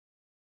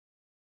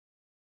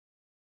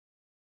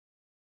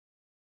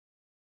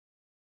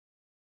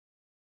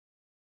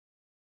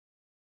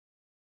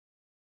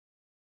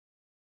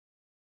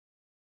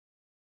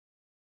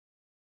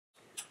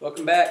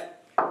Welcome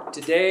back.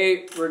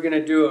 Today we're going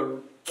to do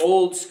an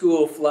old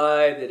school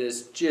fly that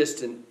is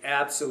just an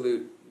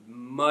absolute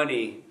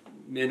money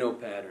minnow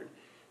pattern.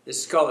 This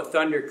is called a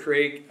Thunder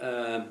Creek.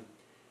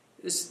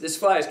 This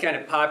fly is kind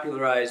of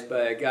popularized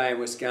by a guy in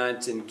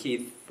Wisconsin,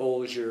 Keith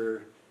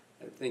Fulsher,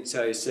 I think that's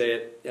how you say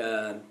it.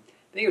 I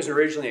think it was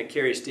originally a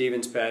Carrie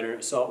Stevens pattern,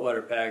 a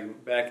saltwater pattern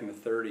back in the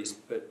 30s,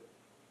 but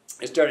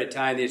I started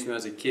tying these when I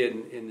was a kid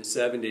in the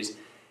 70s.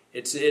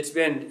 I'm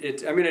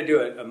going to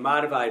do a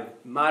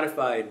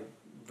modified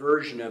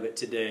version of it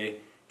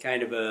today,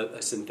 kind of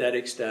a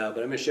synthetic style,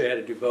 but I'm going to show you how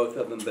to do both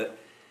of them. But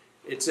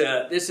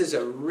this is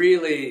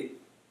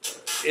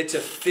it's a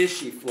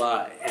fishy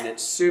fly, and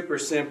it's super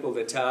simple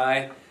to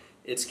tie.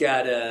 It's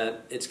got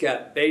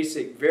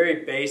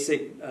very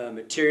basic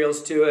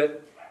materials to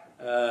it.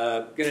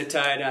 Going to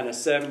tie it on a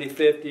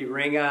 70-50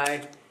 ring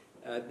eye.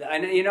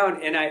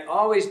 And I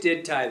always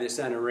did tie this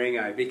on a ring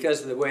eye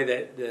because of the way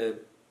that the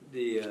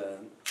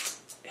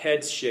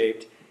head's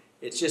shaped.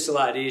 It's just a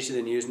lot easier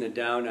than using a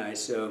down eye.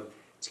 So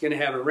it's going to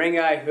have a ring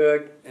eye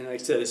hook, and like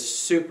I said, it's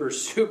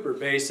super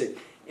basic.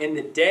 In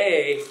the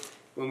day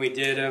when we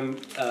did them,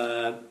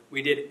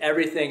 we did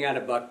everything on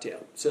a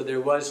bucktail. So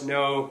there was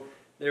no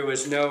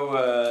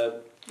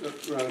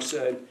wrong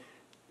side.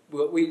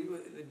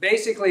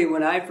 Basically,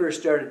 when I first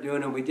started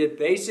doing them, we did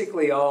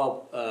basically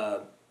all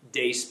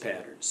dace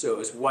patterns. So it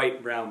was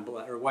white, brown,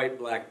 black, or white,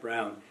 black,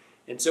 brown.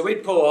 And so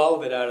we'd pull all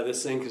of it out of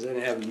this thing because I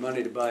didn't have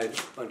money to buy a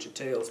bunch of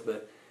tails,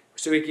 but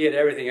so we could get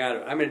everything out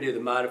of it. I'm going to do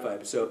the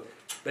modified. So,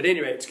 but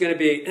anyway, it's going to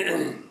be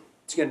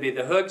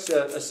the hook's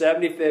a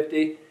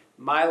 70-50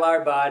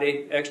 mylar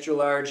body, extra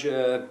large.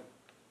 What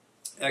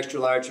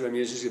I'm using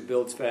because it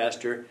builds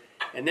faster.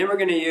 And then we're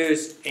going to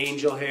use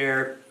angel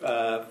hair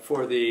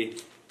for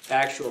the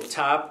actual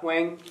top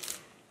wing.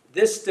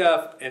 This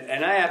stuff,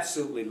 and I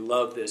absolutely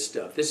love this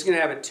stuff. This is going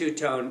to have a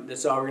two-tone.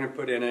 That's all we're going to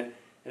put in it.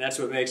 And that's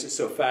what makes it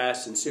so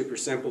fast and super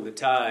simple to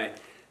tie.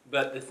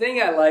 But the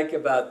thing I like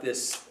about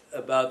this,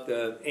 about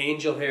the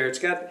angel hair,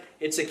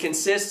 it's a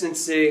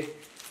consistency,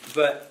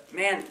 but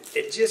man,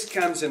 it just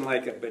comes in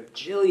like a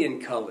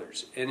bajillion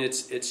colors, and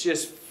it's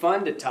just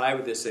fun to tie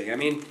with this thing. I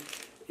mean,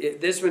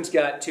 this one's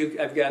got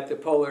I've got the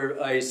polar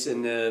ice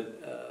and the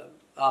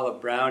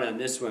olive brown on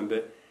this one,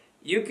 but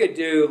you could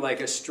do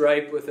like a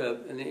stripe with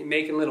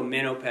making little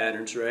minnow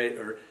patterns, right?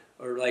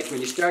 Or like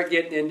when you start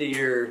getting into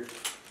your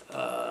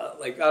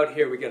like out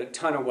here, we got a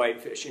ton of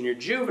whitefish, and your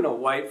juvenile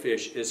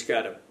whitefish has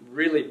got a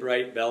really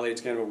bright belly. It's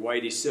kind of a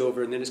whitey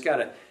silver, and then it's got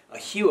a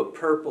hue of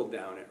purple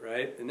down it,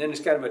 right? And then it's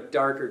kind of a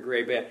darker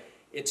gray band.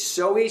 It's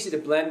so easy to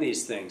blend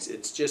these things.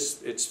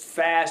 It's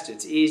fast,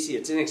 it's easy,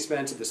 it's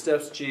inexpensive, the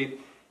stuff's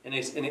cheap, and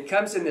it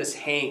comes in this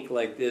hank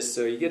like this,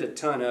 so you get a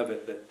ton of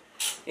it. But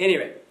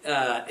anyway,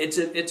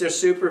 it's a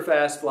super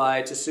fast fly.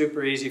 It's a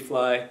super easy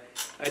fly.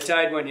 I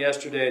tied one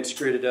yesterday and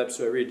screwed it up,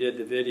 so I redid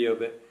the video,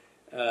 but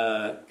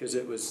because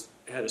it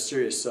had a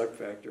serious suck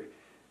factor,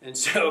 and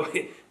so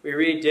we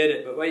redid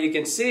it. But what you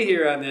can see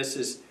here on this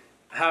is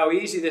how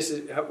easy this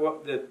is,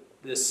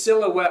 the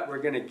silhouette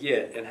we're going to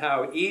get, and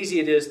how easy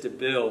it is to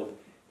build.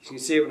 You can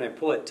see it when I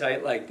pull it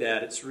tight like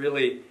that. It's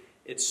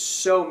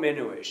so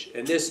minnowish.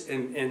 And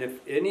if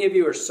any of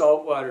you are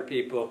saltwater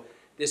people,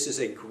 this is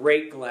a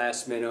great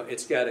glass minnow.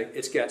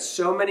 It's got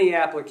so many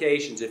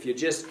applications. If you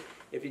just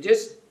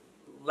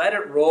let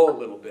it roll a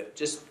little bit,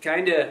 just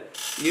kind of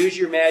use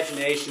your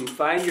imagination,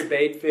 find your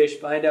bait fish,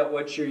 find out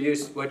what you're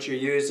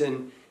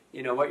using,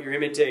 you know, what you're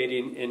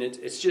imitating, and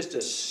it's just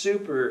a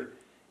super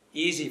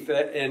easy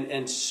fit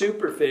and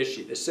super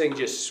fishy. This thing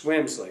just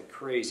swims like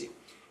crazy.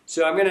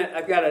 So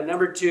I've got a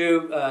number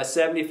 2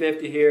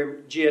 70-50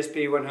 here,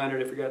 GSP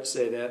 100. I forgot to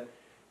say that.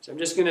 So I'm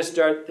just going to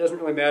start. Doesn't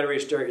really matter where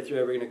you start your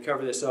thread. We're going to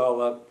cover this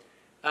all up.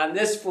 On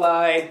this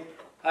fly,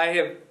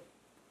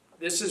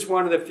 this is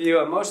one of the few.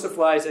 On most of the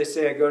flies, I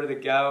say I go to the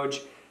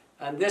gouge.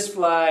 On this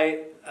fly,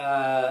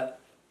 I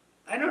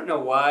don't know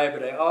why,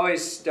 but I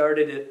always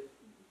started it,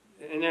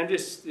 and I'm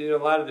just, a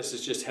lot of this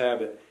is just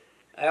habit.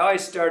 I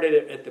always started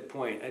it at the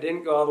point. I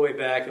didn't go all the way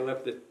back. I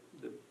left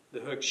the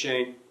hook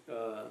shank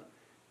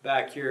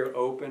back here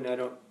open.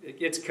 It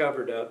gets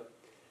covered up,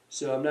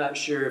 so I'm not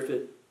sure if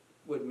it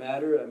would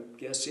matter. I'm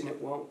guessing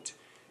it won't.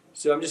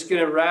 So I'm just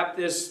going to wrap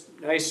this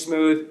nice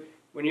smooth.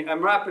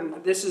 I'm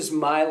wrapping, this is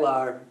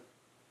mylar.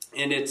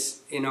 And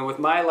it's, with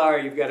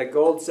mylar, you've got a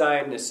gold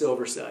side and a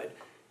silver side.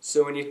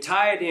 So when you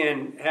tie it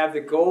in, have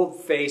the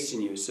gold facing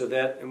you, so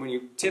that, and when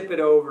you tip it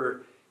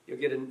over,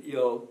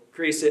 you'll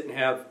crease it and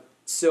have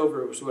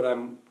silver is what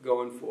I'm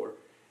going for.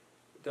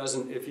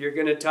 If you're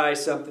going to tie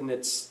something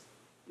that's,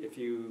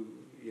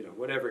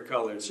 whatever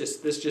color, this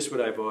is just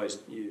what I've always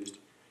used.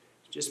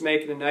 Just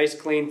making a nice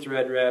clean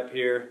thread wrap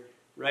here,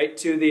 right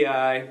to the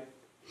eye.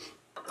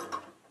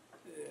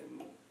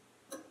 And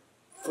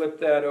flip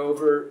that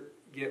over.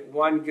 Get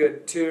one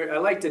good I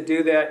like to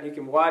do that, and you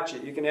can watch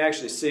it. You can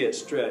actually see it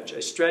stretch. I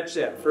stretch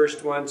that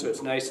first one so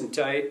it's nice and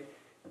tight,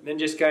 and then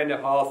just kind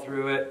of haul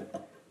through it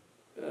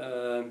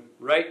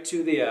right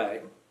to the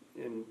eye.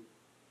 And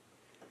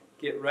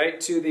get right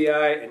to the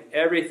eye, and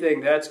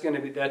everything, that's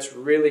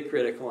really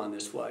critical on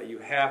this fly. You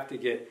have to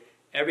get,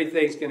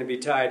 everything's going to be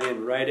tied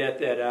in right at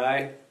that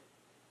eye.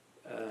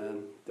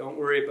 Don't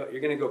worry about,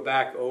 you're going to go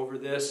back over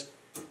this.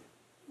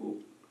 Ooh.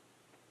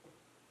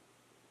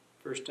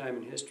 First time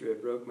in history I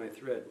broke my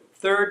thread.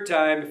 Third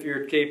time if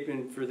you're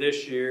keeping for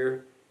this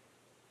year.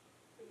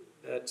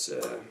 That's,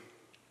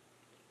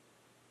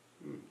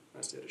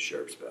 must have had a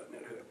sharp spot in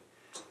that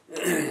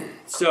hook.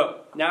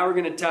 So now we're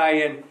going to tie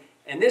in,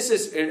 and this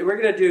is,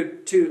 we're going to do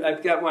two,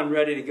 I've got one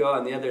ready to go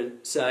on the other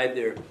side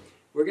there.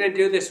 We're going to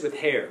do this with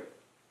hair.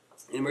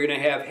 And we're going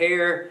to have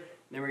hair, and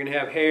then we're going to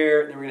have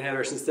hair, and then we're going to have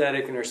our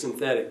synthetic and our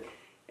synthetic.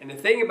 And the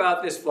thing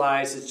about this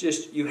fly is it's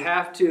just, you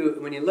have to,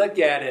 when you look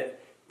at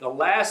it, the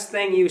last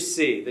thing you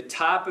see, the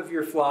top of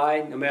your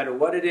fly, no matter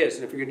what it is,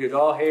 and if you're going to do it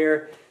all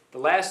hair, the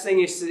last thing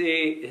you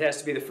see, it has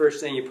to be the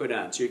first thing you put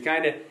on. So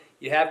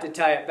you have to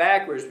tie it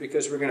backwards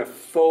because we're going to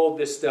fold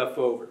this stuff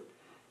over.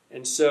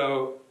 And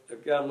so I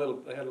had a little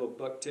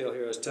bucktail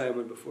here. I was tying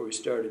one before we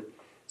started.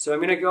 So I'm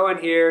going to go in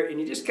here, and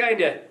you just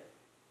kind of,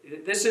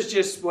 this is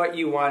just what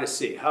you want to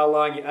see. How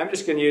long, I'm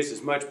just going to use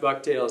as much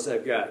bucktail as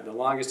I've got. The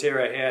longest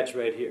hair I had is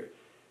right here.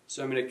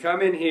 So I'm going to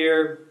come in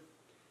here.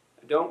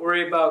 Don't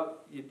worry about,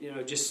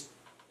 just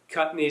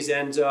cutting these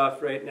ends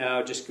off right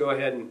now. Just go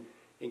ahead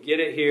and get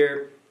it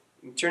here.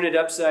 You can turn it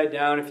upside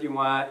down if you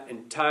want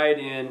and tie it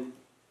in.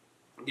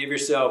 Give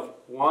yourself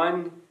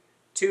 1,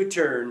 2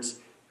 turns.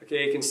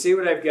 Okay, you can see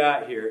what I've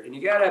got here. And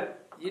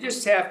you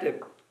just have to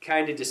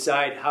kind of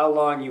decide how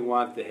long you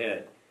want the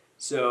head.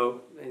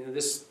 So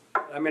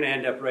I'm going to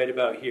end up right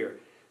about here.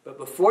 But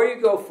before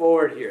you go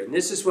forward here, and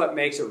this is what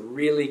makes a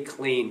really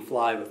clean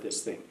fly with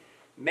this thing,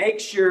 make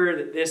sure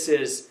that this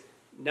is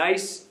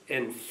nice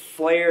and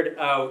flared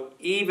out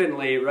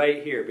evenly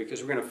right here,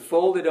 because we're going to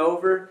fold it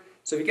over.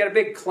 So if you've got a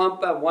big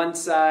clump on one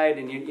side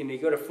and you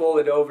go to fold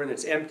it over and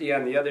it's empty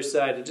on the other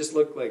side, it just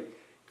looks like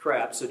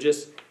crap. So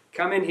just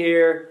come in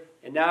here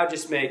and now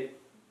just make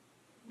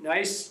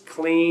nice,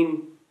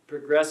 clean,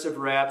 progressive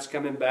wraps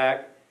coming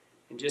back,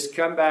 and just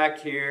come back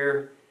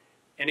here.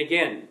 And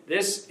again,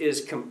 this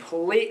is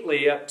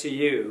completely up to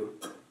you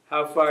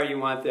how far you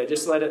want that.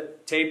 Just let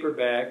it taper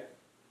back.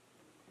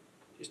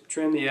 Just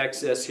trim the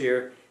excess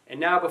here. And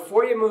now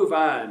before you move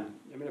on,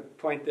 I'm going to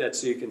point that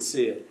so you can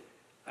see it.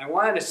 I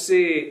want to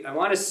see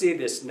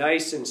this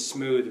nice and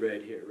smooth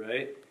right here,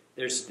 right?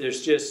 There's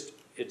just,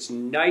 it's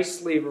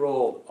nicely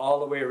rolled all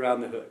the way around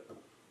the hook.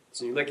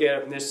 So you look at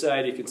it from this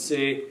side, you can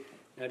see.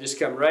 Now just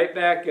come right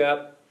back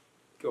up,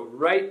 go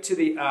right to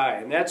the eye.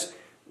 And that's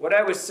what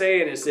I was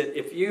saying, is that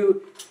if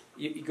you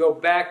go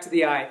back to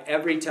the eye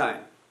every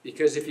time.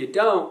 Because if you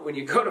don't, when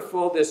you go to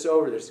fold this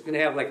over, there's going to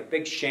have like a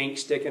big shank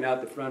sticking out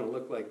the front and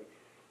look like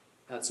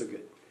not so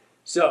good.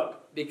 So,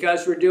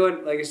 because we're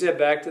doing, like I said,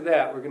 back to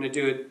that, we're going to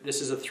do it,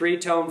 this is a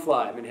 3-tone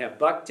fly. I'm going to have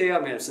bucktail,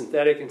 I'm going to have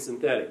synthetic and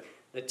synthetic.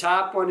 The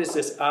top one is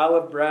this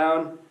olive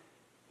brown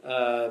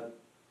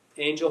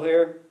angel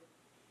hair.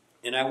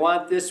 And I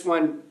want this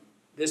one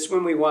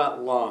we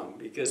want long,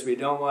 because you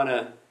don't want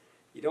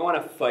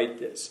to fight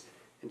this.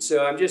 And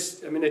so I'm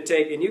going to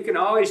take, and you can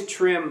always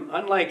trim,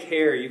 unlike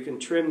hair, you can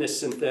trim this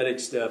synthetic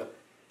stuff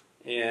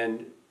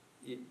and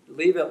you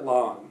leave it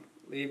long.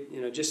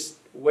 Just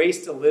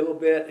waste a little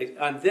bit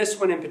on this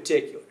one in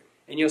particular.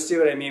 And you'll see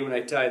what I mean when I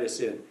tie this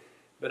in.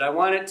 But I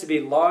want it to be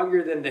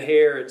longer than the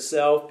hair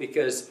itself,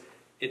 because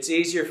it's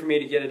easier for me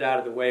to get it out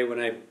of the way when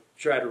I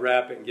try to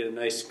wrap it and get a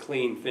nice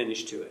clean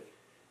finish to it.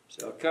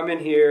 So I'll come in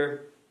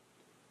here,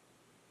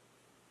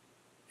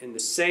 and the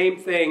same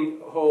thing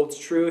holds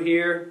true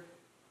here.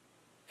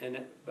 And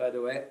by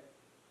the way,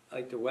 I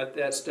like to wet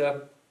that stuff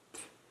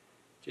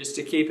just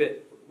to keep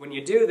it, when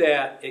you do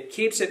that, it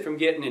keeps it from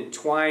getting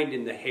entwined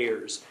in the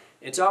hairs.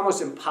 It's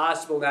almost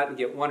impossible not to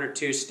get 1 or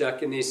 2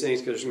 stuck in these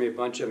things, because there's going to be a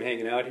bunch of them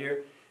hanging out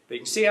here. But you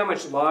can see how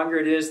much longer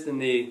it is than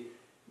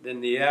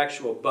the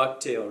actual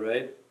bucktail,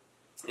 right?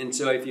 And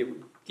so if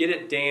you get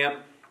it damp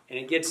and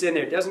it gets in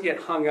there, it doesn't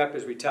get hung up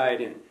as we tie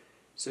it in.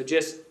 So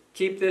just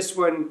keep this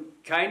one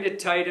kind of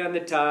tight on the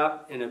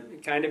top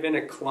and kind of in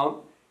a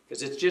clump,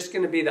 because it's just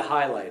going to be the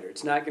highlighter.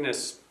 It's not going to,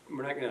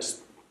 we're not going to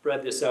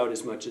spread this out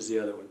as much as the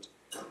other ones.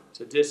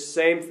 So just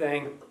same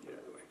thing. Get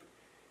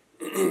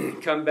out of the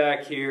way. Come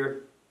back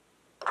here.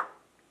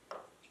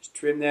 Just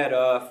trim that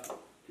off.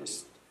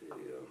 Just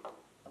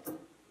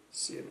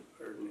see an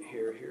ardent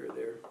hair here or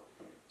there.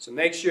 So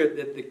make sure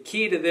that the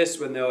key to this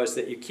one, though, is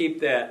that you keep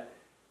that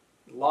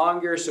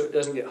longer so it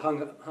doesn't get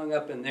hung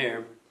up in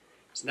there.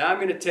 So now I'm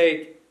going to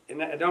take,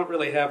 and I don't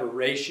really have a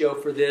ratio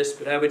for this,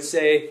 but I would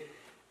say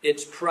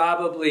it's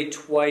probably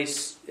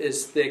twice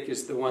as thick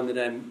as the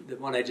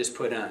one I just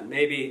put on.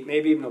 Maybe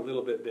even a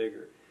little bit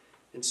bigger.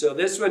 And so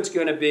this one's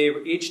going to be,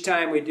 each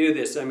time we do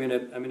this, I'm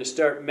going to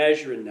start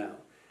measuring now.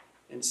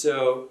 And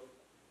so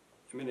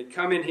I'm going to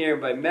come in here,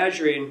 and by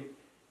measuring,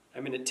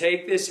 I'm going to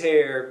take this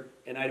hair,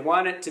 and I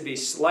want it to be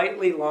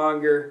slightly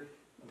longer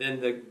than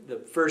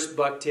the first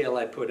bucktail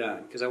I put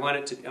on, because I want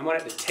it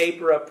to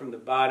taper up from the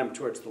bottom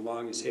towards the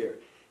longest hair.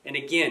 And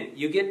again,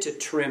 you get to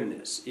trim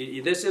this.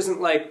 This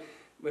isn't like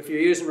if you're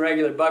using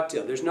regular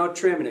bucktail. There's no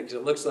trim in it because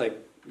it looks like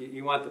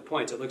you want the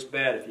points. It looks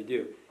bad if you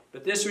do.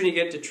 But this one you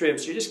get to trim.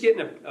 So you're just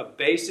getting a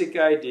basic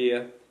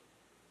idea.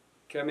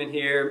 Come in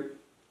here.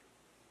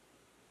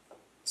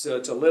 So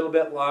it's a little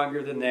bit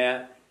longer than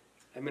that.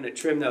 I'm going to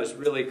trim those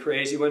really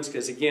crazy ones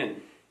because,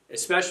 again,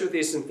 especially with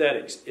these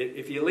synthetics,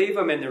 if you leave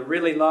them and they're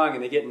really long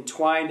and they get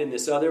entwined in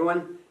this other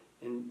one,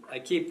 and I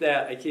keep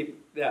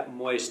that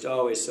moist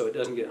always so it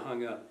doesn't get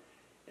hung up.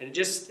 And it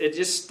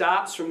just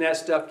stops from that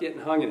stuff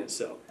getting hung in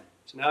itself.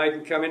 So now I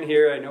can come in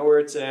here, I know where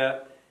it's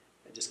at,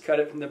 I just cut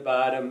it from the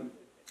bottom.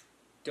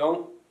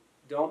 Don't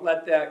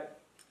let that,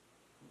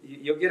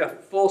 you'll get a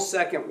full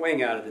second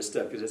wing out of this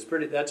stuff because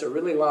that's a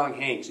really long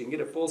hang, so you can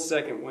get a full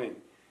second wing.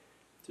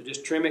 So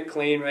just trim it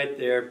clean right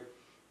there.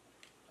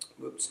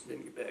 Whoops,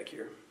 didn't get back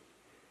here.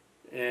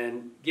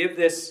 And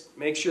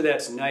make sure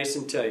that's nice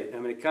and tight.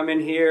 I'm going to come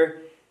in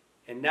here,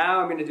 and now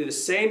I'm going to do the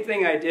same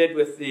thing I did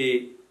with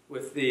the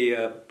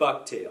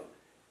bucktail.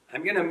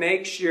 I'm going to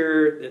make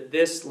sure that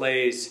this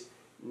lays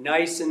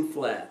nice and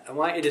flat. I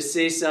want you to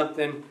see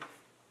something.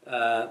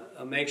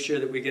 I'll make sure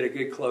that we get a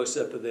good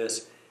close-up of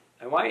this.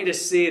 I want you to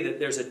see that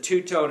there's a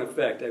two-tone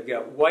effect. I've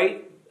got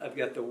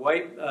the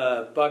white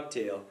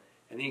bucktail,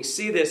 and you can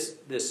see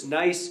this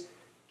nice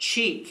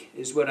cheek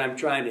is what I'm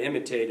trying to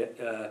imitate.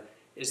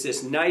 Is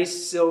this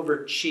nice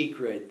silver cheek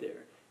right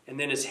there. And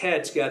then his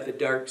head's got the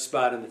dark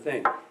spot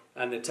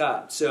on the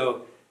top.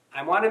 So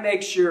I want to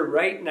make sure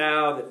right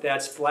now that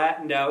that's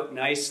flattened out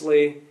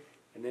nicely,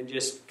 and then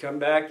just come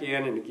back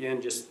in, and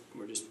again,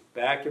 we're just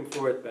back and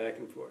forth, back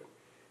and forth.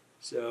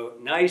 So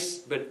nice,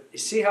 but you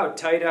see how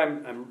tight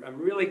I'm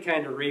really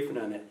kind of reefing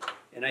on it.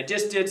 And I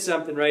just did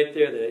something right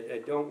there that I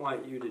don't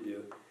want you to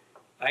do.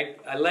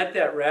 I let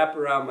that wrap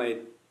around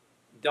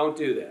don't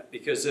do that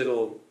because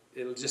it'll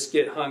just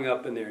get hung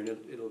up in there and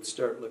it'll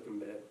start looking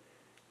bad.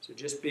 So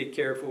just be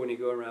careful when you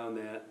go around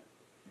that.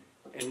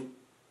 And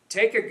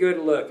take a good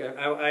look.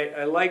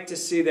 I like to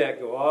see that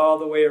go all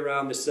the way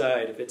around the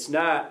side. If it's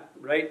not,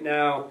 right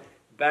now,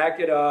 back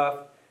it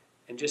off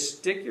and just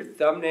stick your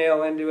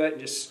thumbnail into it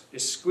and just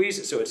squeeze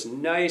it so it's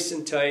nice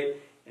and tight.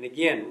 And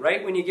again,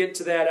 right when you get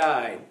to that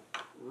eye,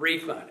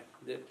 reef on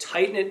it.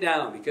 Tighten it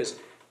down because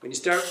when you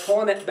start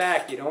pulling it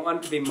back, you don't want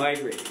it to be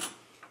migrating.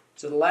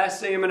 So the last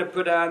thing I'm going to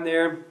put on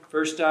there,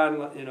 first on,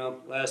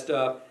 last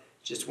off,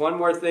 just one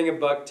more thing of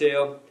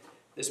bucktail.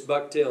 This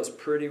bucktail is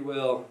pretty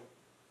well,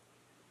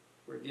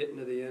 we're getting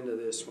to the end of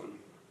this one.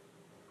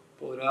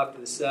 Pull it off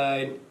to the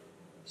side,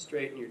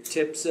 straighten your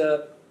tips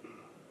up.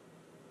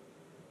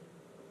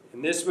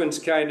 And this one's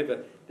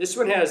this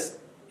one has,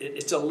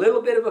 it's a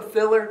little bit of a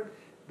filler,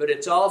 but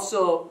it's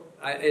also,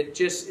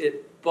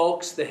 it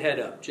bulks the head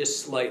up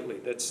just slightly.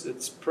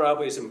 It's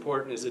probably as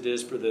important as it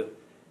is for the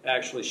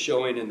actually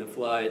showing in the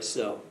fly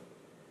itself.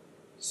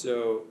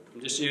 So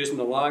I'm just using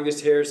the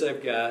longest hairs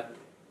I've got.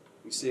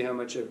 You see how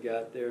much I've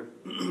got there.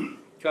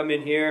 Come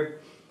in here,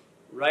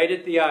 right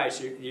at the eye.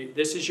 So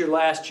this is your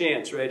last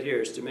chance right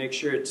here, is to make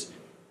sure it's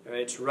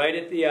right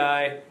at the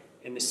eye.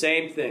 And the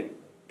same thing.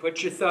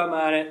 Put your thumb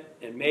on it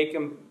and make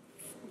them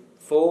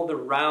fold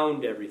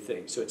around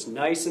everything so it's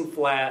nice and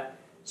flat.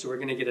 So we're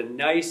going to get a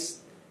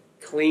nice,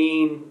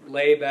 clean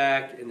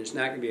layback, and there's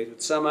not going to be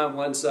some on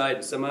one side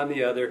and some on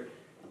the other.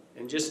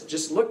 And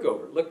just look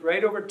over it. Look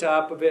right over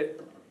top of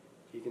it.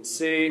 You can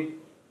see.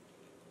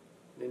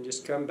 Then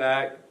just come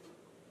back.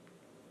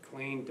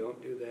 Clean.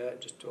 Don't do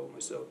that. Just told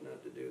myself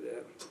not to do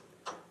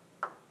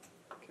that.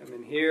 Come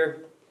in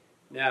here.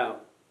 Now,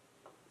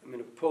 I'm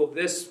going to pull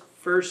this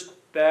first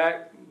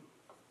back.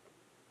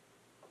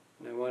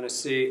 And I want to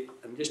see,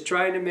 I'm just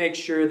trying to make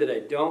sure that I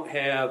don't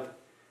have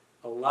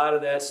a lot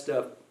of that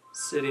stuff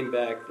sitting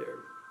back there.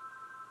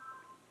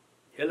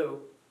 Hello,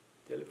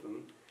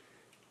 telephone.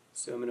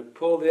 So I'm going to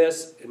pull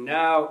this, and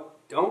now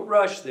don't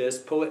rush this.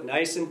 Pull it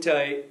nice and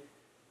tight.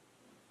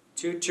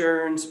 2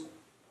 turns,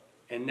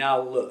 and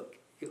now look.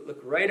 Look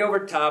right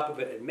over top of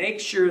it, and make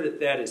sure that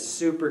that is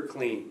super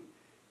clean.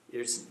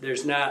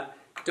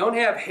 Don't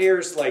have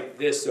hairs like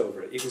this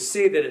over it. You can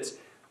see that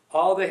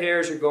all the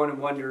hairs are going in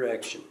one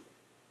direction.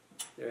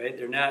 Right?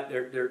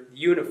 They're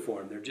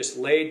uniform. They're just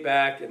laid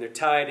back and they're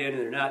tied in and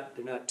they're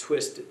not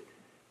twisted.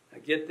 Now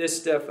get this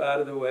stuff out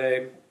of the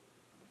way.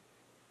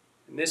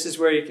 And this is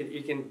where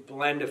you can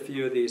blend a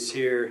few of these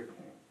here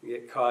and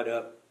get caught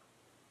up.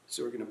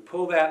 So we're going to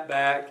pull that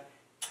back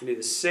and do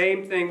the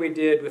same thing we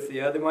did with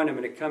the other one. I'm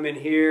going to come in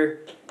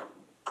here,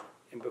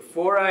 and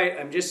before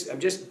I'm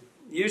just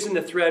using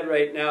the thread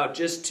right now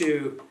just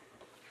to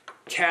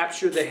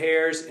capture the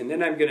hairs, and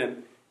then I'm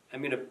going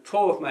to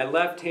pull with my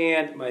left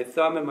hand, my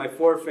thumb and my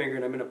forefinger,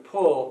 and I'm going to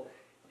pull,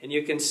 and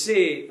you can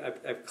see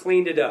I've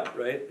cleaned it up,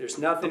 right? There's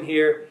nothing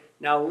here.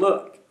 Now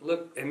look,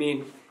 I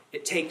mean,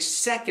 it takes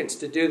seconds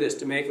to do this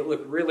to make it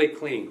look really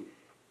clean.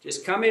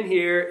 Just come in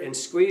here and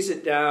squeeze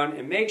it down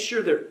and make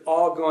sure they're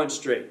all going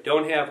straight.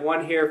 Don't have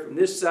one hair from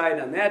this side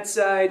on that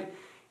side.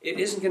 It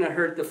isn't going to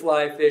hurt the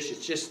fly fish.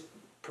 It's just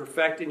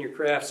perfecting your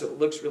craft so it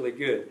looks really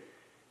good.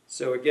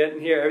 So we're getting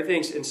here,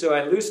 and so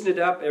I loosened it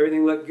up,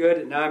 everything looked good,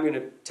 and now I'm going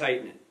to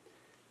tighten it.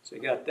 So I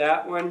got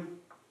that one,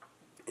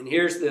 And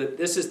here's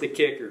this is the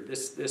kicker.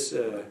 This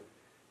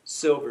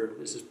silver.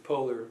 This is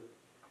polar.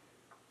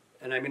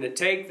 And I'm going to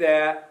take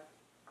that,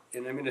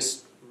 and I'm going to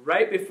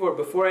right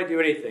before I do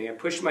anything, I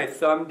push my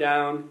thumb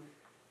down,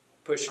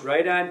 push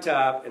right on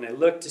top, and I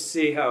look to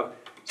see how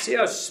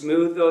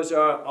smooth those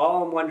are,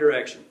 all in one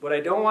direction. What I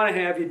don't want to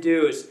have you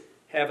do is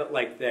have it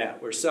like that,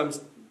 where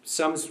some's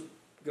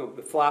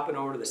flopping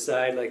over to the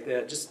side like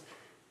that. Just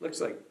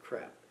looks like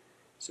crap.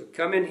 So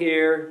come in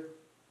here,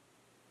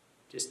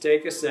 just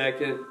take a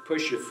second,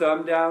 push your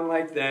thumb down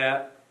like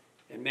that,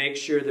 and make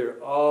sure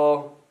they're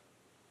all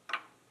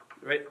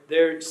right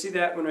there. See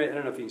that one right? I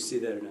don't know if you can see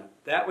that or not.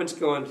 That one's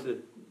going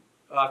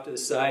off to the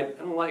side.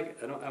 I don't like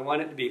it. I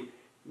want it to be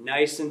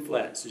nice and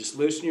flat. So just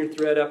loosen your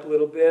thread up a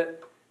little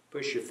bit,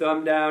 push your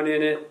thumb down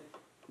in it.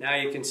 Now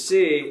you can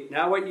see,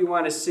 now what you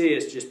want to see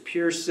is just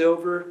pure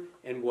silver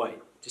and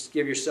white. Just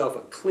give yourself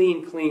a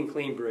clean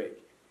break.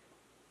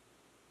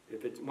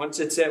 Once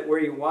it's at where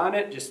you want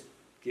it, just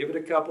give it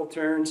a couple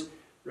turns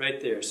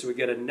right there. So we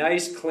got a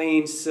nice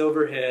clean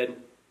silver head.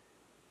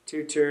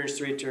 2 turns,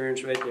 3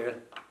 turns right there.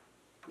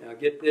 Now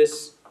get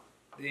these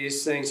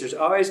things. There's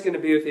always going to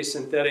be with these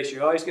synthetics,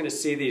 you're always going to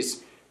see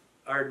these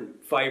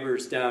ardent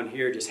fibers down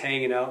here just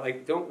hanging out.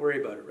 Like, don't worry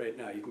about it right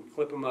now. You can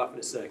clip them off in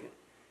a second.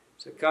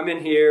 So come in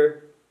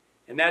here,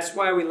 and that's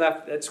why we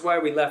left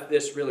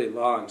this really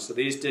long, so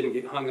these didn't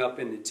get hung up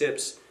in the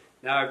tips.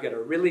 Now I've got a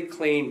really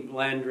clean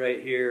blend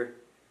right here.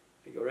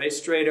 I go right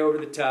straight over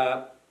the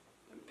top.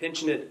 I'm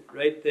pinching it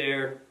right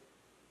there,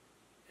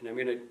 and I'm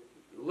going to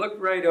look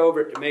right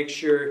over it to make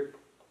sure.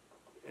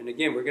 And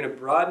again, we're going to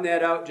broaden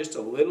that out just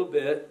a little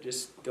bit.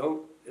 Just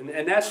don't,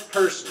 and that's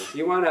personal. If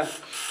you want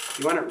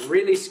it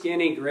really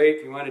skinny, great.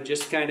 If you want to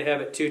just kind of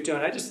have it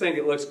two-tone, I just think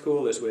it looks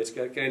cool this way. It's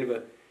got kind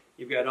of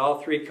you've got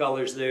all 3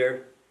 colors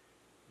there.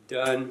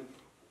 Done.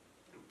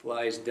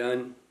 Fly's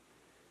done.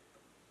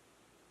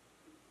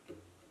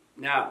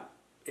 Now,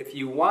 if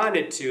you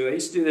wanted to, I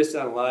used to do this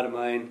on a lot of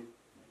mine.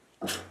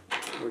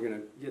 We're going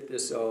to get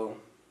this all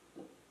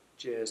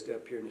jazzed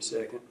up here in a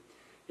second.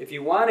 If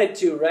you wanted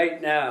to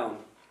right now,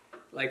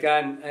 like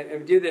I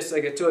do this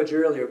like I told you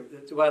earlier,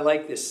 that's why I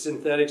like this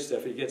synthetic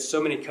stuff. You get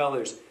so many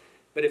colors.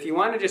 But if you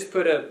want to just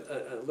put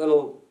a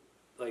little,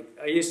 like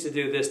I used to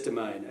do this to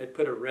mine. I'd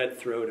put a red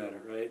throat on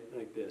it, right?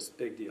 Like this,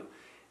 big deal.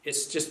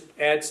 It's just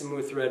add some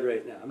more thread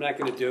right now. I'm not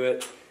going to do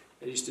it.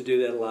 I used to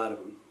do that a lot of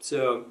them.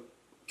 So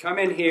come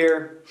in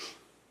here.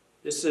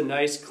 This is a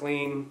nice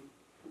clean,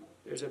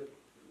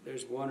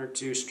 there's 1 or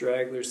 2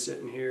 stragglers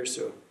sitting here.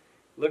 So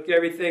look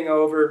everything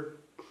over.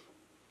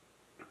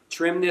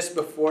 Trim this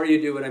before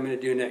you do what I'm going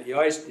to do next. You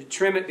always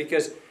trim it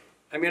because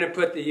I'm going to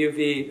put a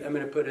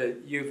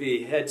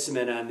UV head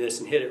cement on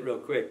this and hit it real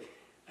quick.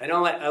 I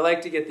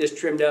like to get this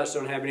trimmed out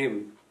so I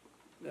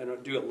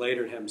don't do it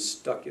later and have them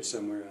stuck it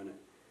somewhere on it.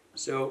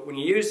 So when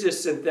you use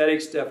this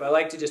synthetic stuff, I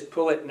like to just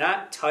pull it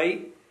not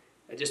tight.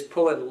 I just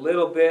pull it a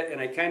little bit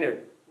and I kind of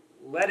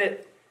let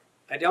it,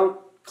 I don't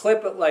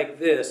clip it like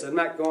this. I'm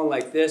not going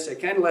like this. I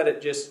kind of let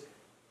it just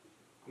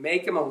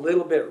make them a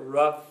little bit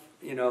rough.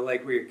 You know,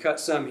 like where you cut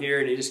some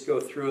here and you just go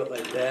through it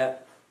like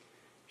that.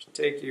 Just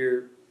take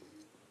your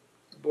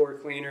bore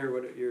cleaner,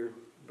 your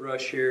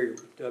brush here, your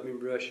dubbing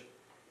brush.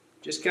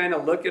 Just kind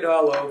of look it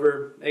all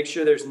over. Make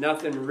sure there's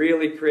nothing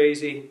really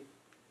crazy.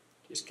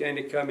 Just kind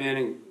of come in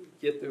and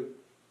get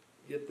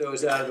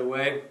those out of the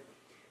way.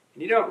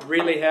 And you don't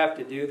really have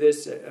to do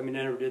this. I mean,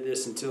 I never did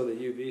this until the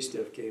UV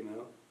stuff came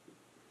out.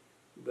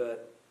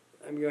 But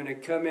I'm going to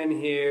come in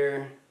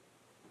here.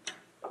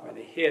 I'm going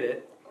to hit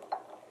it.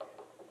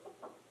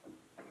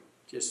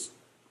 Just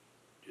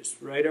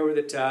right over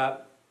the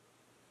top.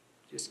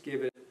 It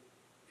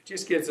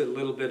just gives it a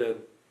little bit of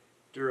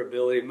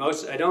durability.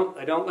 I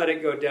don't let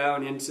it go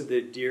down into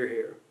the deer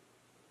hair.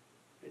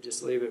 I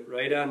just leave it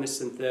right on the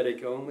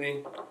synthetic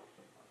only.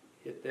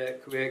 Hit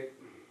that quick.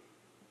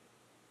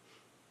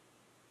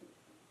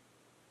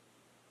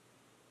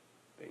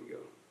 Bingo.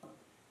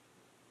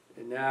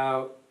 And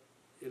now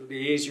it'll be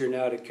easier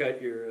now to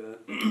cut your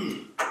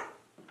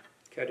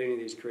cut any of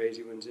these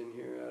crazy ones in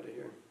here out of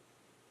here.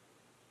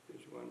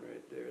 There's one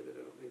right there that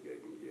I don't think I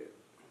can get.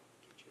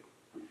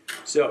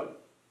 So,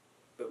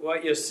 but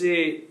what you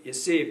see,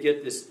 you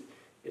get this,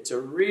 it's a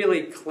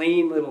really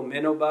clean little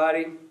minnow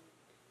body.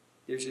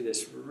 Gives you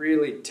this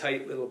really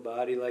tight little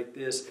body like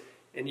this.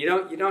 And you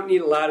don't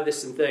need a lot of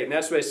this synthetic. And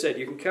that's what I said.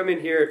 You can come in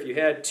here, if you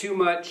had too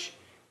much,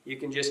 you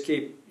can just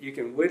you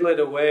can whittle it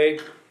away.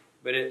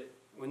 But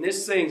when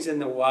this thing's in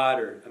the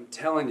water, I'm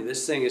telling you,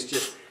 this thing is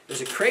just, it was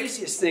the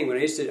craziest thing when I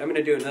used to, I'm going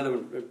to do another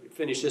one,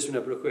 finish this one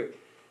up real quick.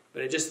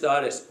 But I just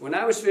thought, when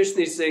I was fishing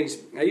these things,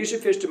 I usually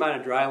fished them on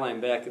a dry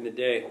line back in the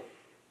day.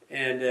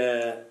 And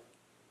the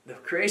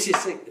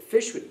craziest thing, the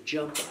fish would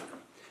jump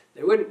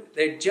on them.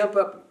 They'd jump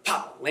up and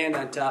pop, land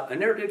on top. I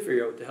never did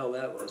figure out what the hell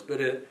that was,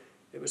 but it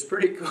was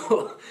pretty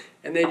cool.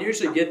 And they'd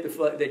usually get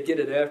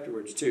it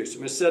afterwards too. So I'm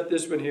going to set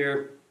this one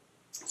here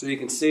so you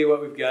can see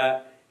what we've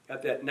got.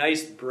 Got that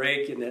nice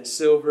break in that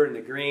silver and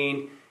the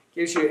green.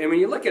 Gives you, and when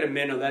you look at a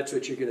minnow, that's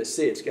what you're going to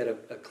see. It's got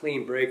a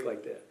clean break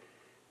like that.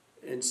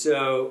 And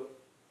so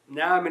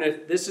now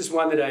this is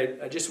one that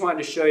I just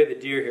wanted to show you the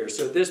deer hair.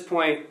 So at this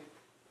point,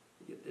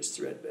 get this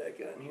thread back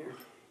on here.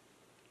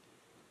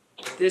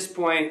 At this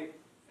point,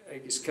 I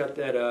just cut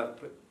that off.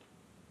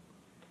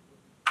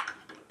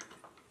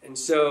 And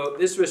so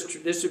this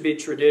would be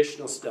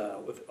traditional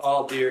style with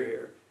all deer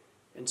hair.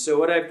 And so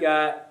what I've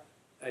got,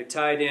 I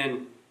tied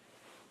in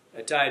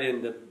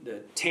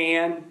the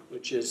tan,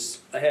 which is,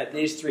 I had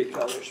these three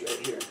colors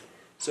right here.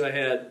 So I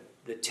had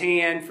the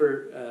tan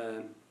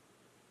for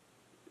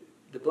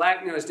the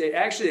black-nosed dace.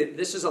 Actually,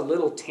 this is a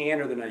little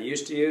tanner than I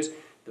used to use.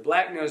 The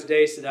black-nosed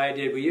dace that I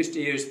did, we used to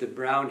use the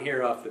brown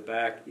hair off the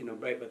back, you know,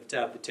 right by the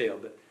top of the tail.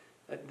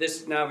 But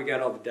this, now we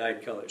got all the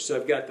dyed colors. So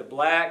I've got the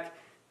black,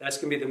 that's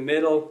going to be the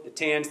middle, the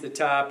tan's the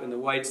top, and the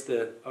white's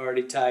the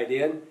already tied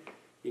in.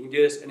 You can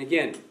do this, and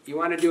again, you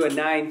want to do a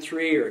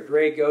 9-3 or a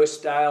gray ghost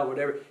style,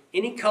 whatever.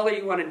 Any color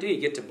you want to do, you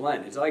get to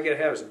blend. It's all you got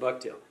to have is a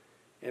bucktail.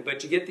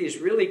 But you get these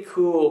really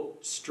cool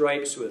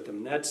stripes with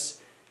them.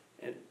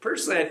 And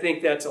personally, I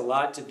think that's a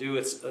lot to do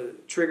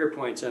with trigger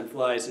points on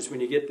flies, is when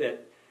you get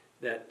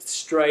that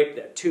stripe,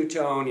 that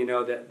two-tone, you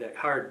know, that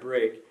hard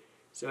break.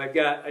 So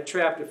I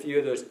trapped a few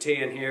of those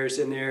tan hairs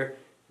in there.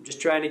 I'm just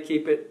trying to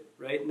keep it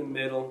right in the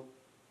middle.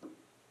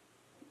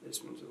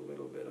 This one's a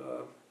little bit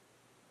off.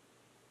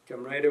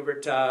 Come right over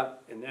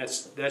top, and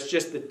that's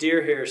just the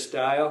deer hair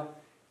style.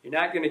 You're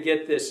not going to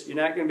get this. You're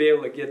not going to be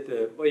able to get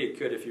the. Well, you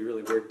could if you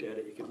really worked at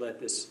it. You could let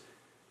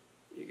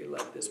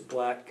this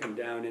black come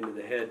down into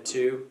the head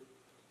too,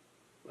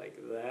 like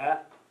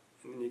that,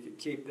 and then you could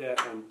keep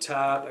that on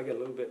top. I got a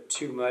little bit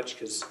too much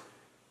because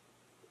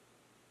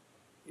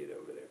get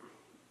over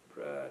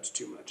there. It's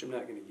too much. I'm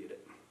not going to get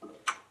it.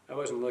 I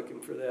wasn't looking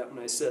for that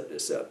when I set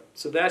this up.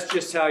 So that's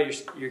just how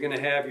you're going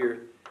to have your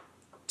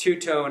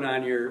two-tone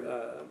on your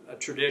a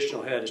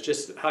traditional head. It's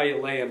just how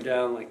you lay them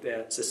down like that.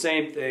 It's the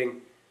same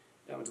thing.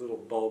 That one's a little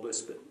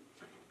bulbous, but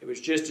it was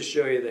just to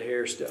show you the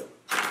hair stuff.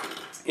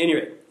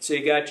 Anyway, so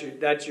you got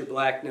that's your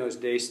black-nosed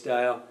dace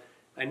style.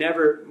 In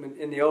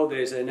the old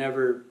days, I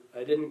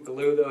didn't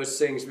glue those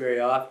things very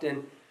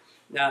often,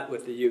 not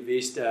with the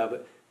UV style,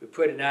 but we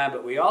put it on.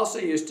 But we also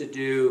used to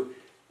do,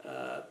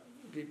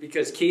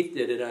 because Keith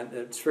did it on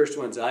the first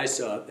ones I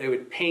saw, they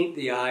would paint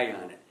the eye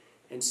on it.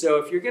 And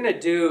so if you're going to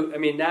do, I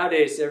mean,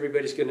 nowadays they're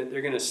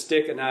going to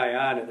stick an eye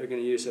on it. They're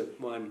going to use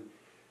one.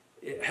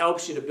 It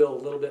helps you to build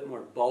a little bit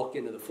more bulk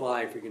into the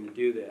fly if you're going to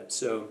do that.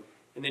 So,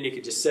 and then you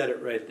could just set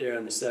it right there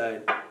on the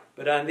side.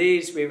 But on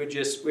these, we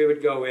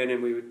would go in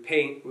and we would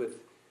paint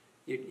with,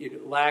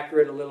 you'd lacquer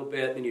it a little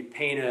bit, then you'd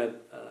paint a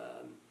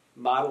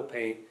model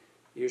paint,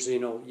 usually,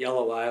 you know,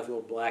 yellow eye with a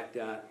little black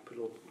dot, put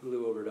a little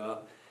glue over it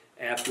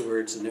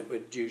afterwards, and it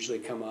would usually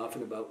come off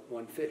in about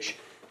one fish.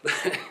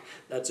 But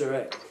that's all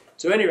right.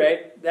 So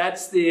anyway, that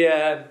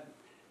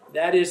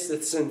is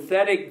the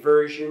synthetic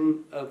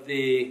version of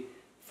the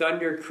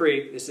Thunder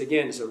Creek. This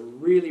again is a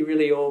really,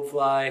 really old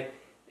fly,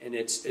 and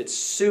it's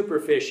super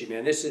fishy,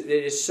 man. It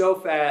is so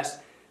fast.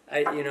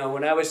 You know,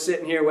 when I was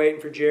sitting here waiting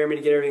for Jeremy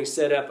to get everything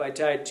set up, I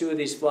tied 2 of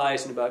these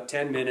flies in about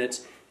 10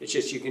 minutes. It's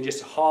just, you can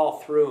just haul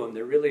through them.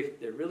 They're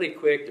really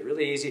quick. They're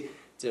really easy.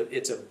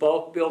 It's a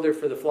bulk builder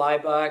for the fly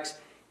box.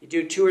 You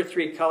do 2 or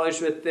 3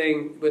 colors with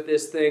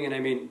this thing, and I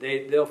mean,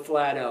 they'll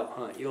flat out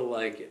hunt. You'll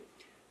like it.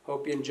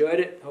 Hope you enjoyed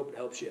it. Hope it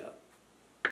helps you out.